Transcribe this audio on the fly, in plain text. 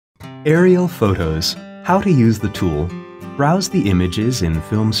Aerial photos. How to use the tool. Browse the images in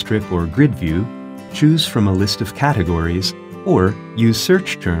film strip or grid view, choose from a list of categories, or use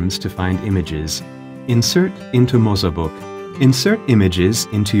search terms to find images. Insert into mozaBook. Insert images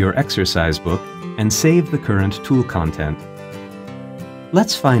into your exercise book and save the current tool content.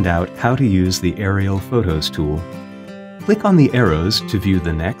 Let's find out how to use the Aerial Photos tool. Click on the arrows to view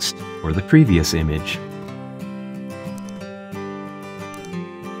the next or the previous image.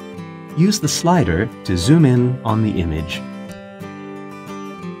 Use the slider to zoom in on the image.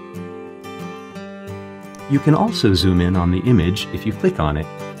 You can also zoom in on the image if you click on it.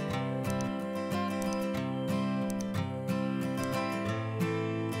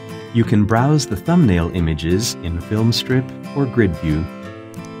 You can browse the thumbnail images in film strip or grid view.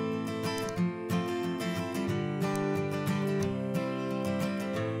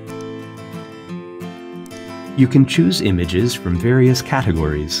 You can choose images from various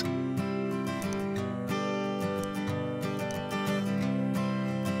categories.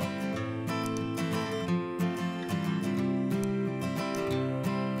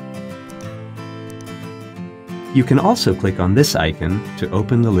 You can also click on this icon to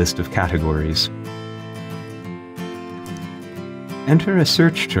open the list of categories. Enter a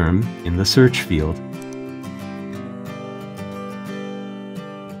search term in the search field.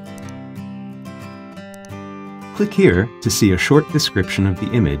 Click here to see a short description of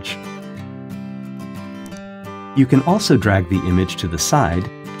the image. You can also drag the image to the side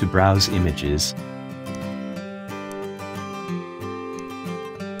to browse images.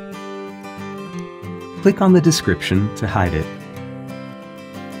 Click on the description to hide it.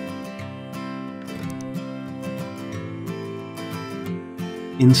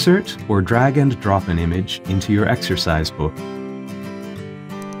 Insert or drag and drop an image into your exercise book.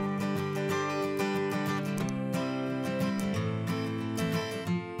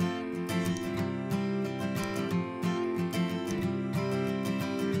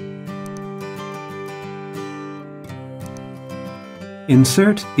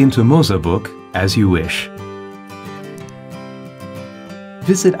 Insert into mozaBook as you wish.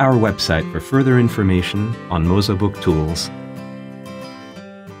 Visit our website for further information on mozaBook tools.